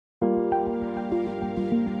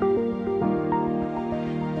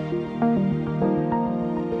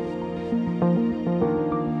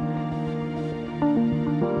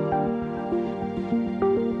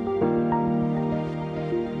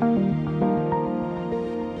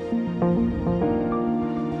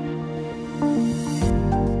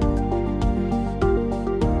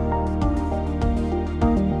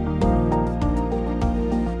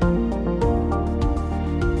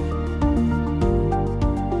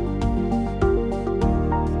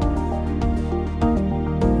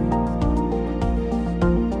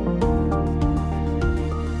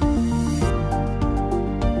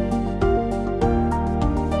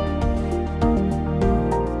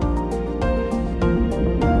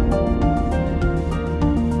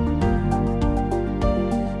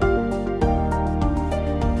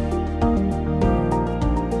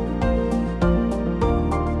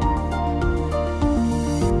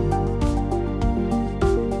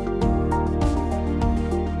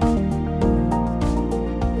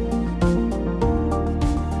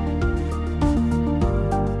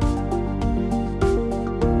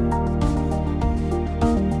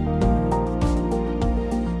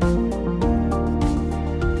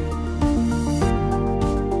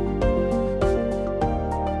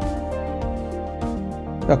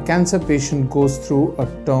A cancer patient goes through a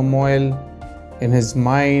turmoil in his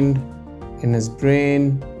mind, in his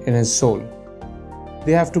brain, in his soul.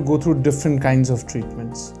 They have to go through different kinds of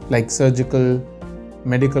treatments like surgical,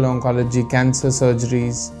 medical oncology, cancer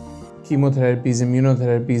surgeries, chemotherapies,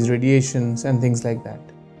 immunotherapies, radiations, and things like that.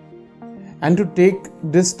 And to take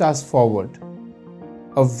this task forward,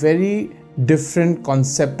 a very different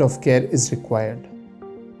concept of care is required.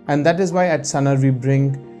 And that is why at Sanar we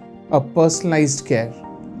bring a personalized care,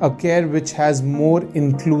 a care which has more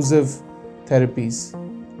inclusive therapies,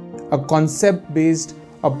 a concept based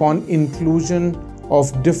upon inclusion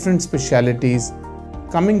of different specialities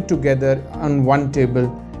coming together on one table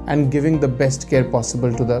and giving the best care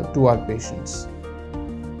possible to our patients.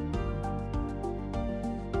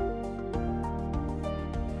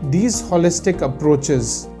 These holistic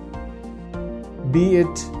approaches, be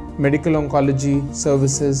it medical oncology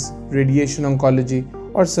services, radiation oncology,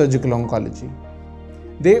 or surgical oncology,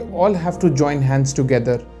 they all have to join hands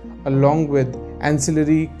together along with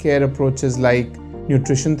ancillary care approaches like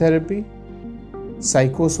nutrition therapy,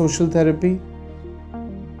 psychosocial therapy,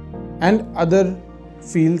 and other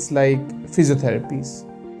fields like physiotherapies.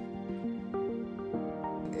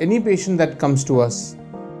 Any patient that comes to us,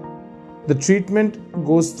 the treatment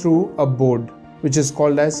goes through a board which is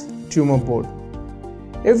called as tumor board.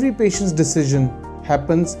 Every patient's decision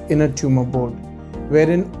happens in a tumor board,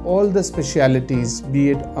 wherein all the specialities,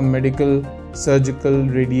 be it a medical, surgical,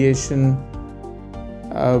 radiation,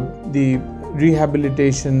 the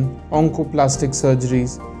rehabilitation, oncoplastic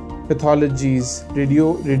surgeries, pathologies,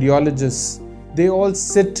 radiologists, they all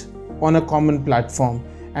sit on a common platform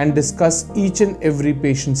and discuss each and every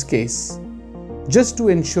patient's case, just to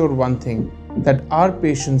ensure one thing, that our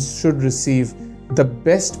patients should receive the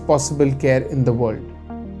best possible care in the world.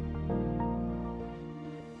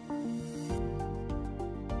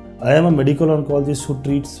 I am a medical oncologist who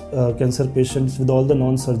treats cancer patients with all the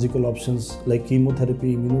non-surgical options like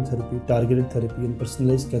chemotherapy, immunotherapy, targeted therapy, and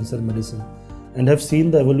personalized cancer medicine, and have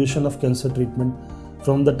seen the evolution of cancer treatment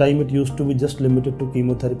from the time it used to be just limited to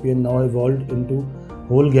chemotherapy and now evolved into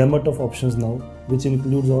whole gamut of options now, which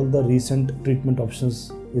includes all the recent treatment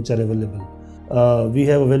options which are available. We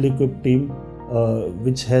have a well-equipped team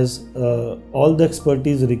which has all the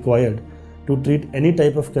expertise required to treat any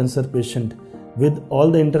type of cancer patient with all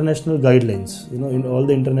the international guidelines, in all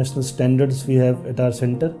the international standards we have at our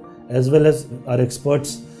center, as well as our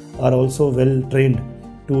experts are also well trained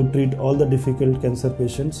to treat all the difficult cancer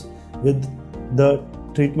patients with the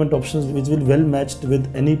treatment options which will well matched with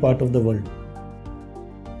any part of the world.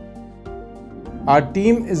 Our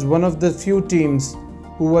team is one of the few teams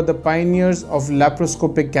who were the pioneers of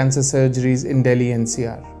laparoscopic cancer surgeries in Delhi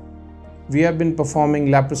NCR. We have been performing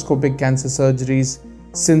laparoscopic cancer surgeries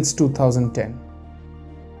since 2010.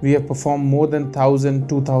 We have performed more than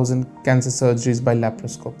 2,000 cancer surgeries by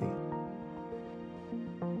laparoscopy.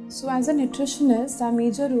 So as a nutritionist, our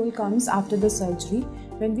major role comes after the surgery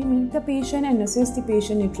when we meet the patient and assess the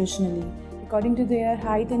patient nutritionally. According to their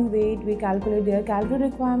height and weight, we calculate their calorie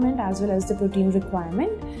requirement as well as the protein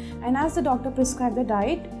requirement. And as the doctor prescribes the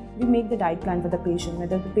diet, we make the diet plan for the patient,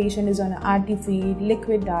 whether the patient is on an RT feed,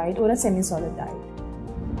 liquid diet, or a semi-solid diet.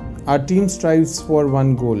 Our team strives for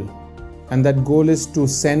one goal, and that goal is to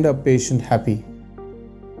send a patient happy.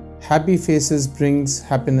 Happy faces brings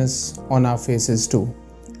happiness on our faces too,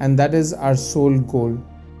 and that is our sole goal.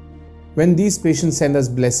 When these patients send us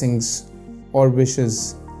blessings or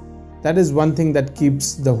wishes, that is one thing that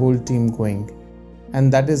keeps the whole team going,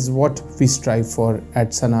 and that is what we strive for at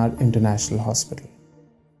Sanar International Hospital.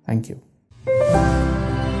 Thank you.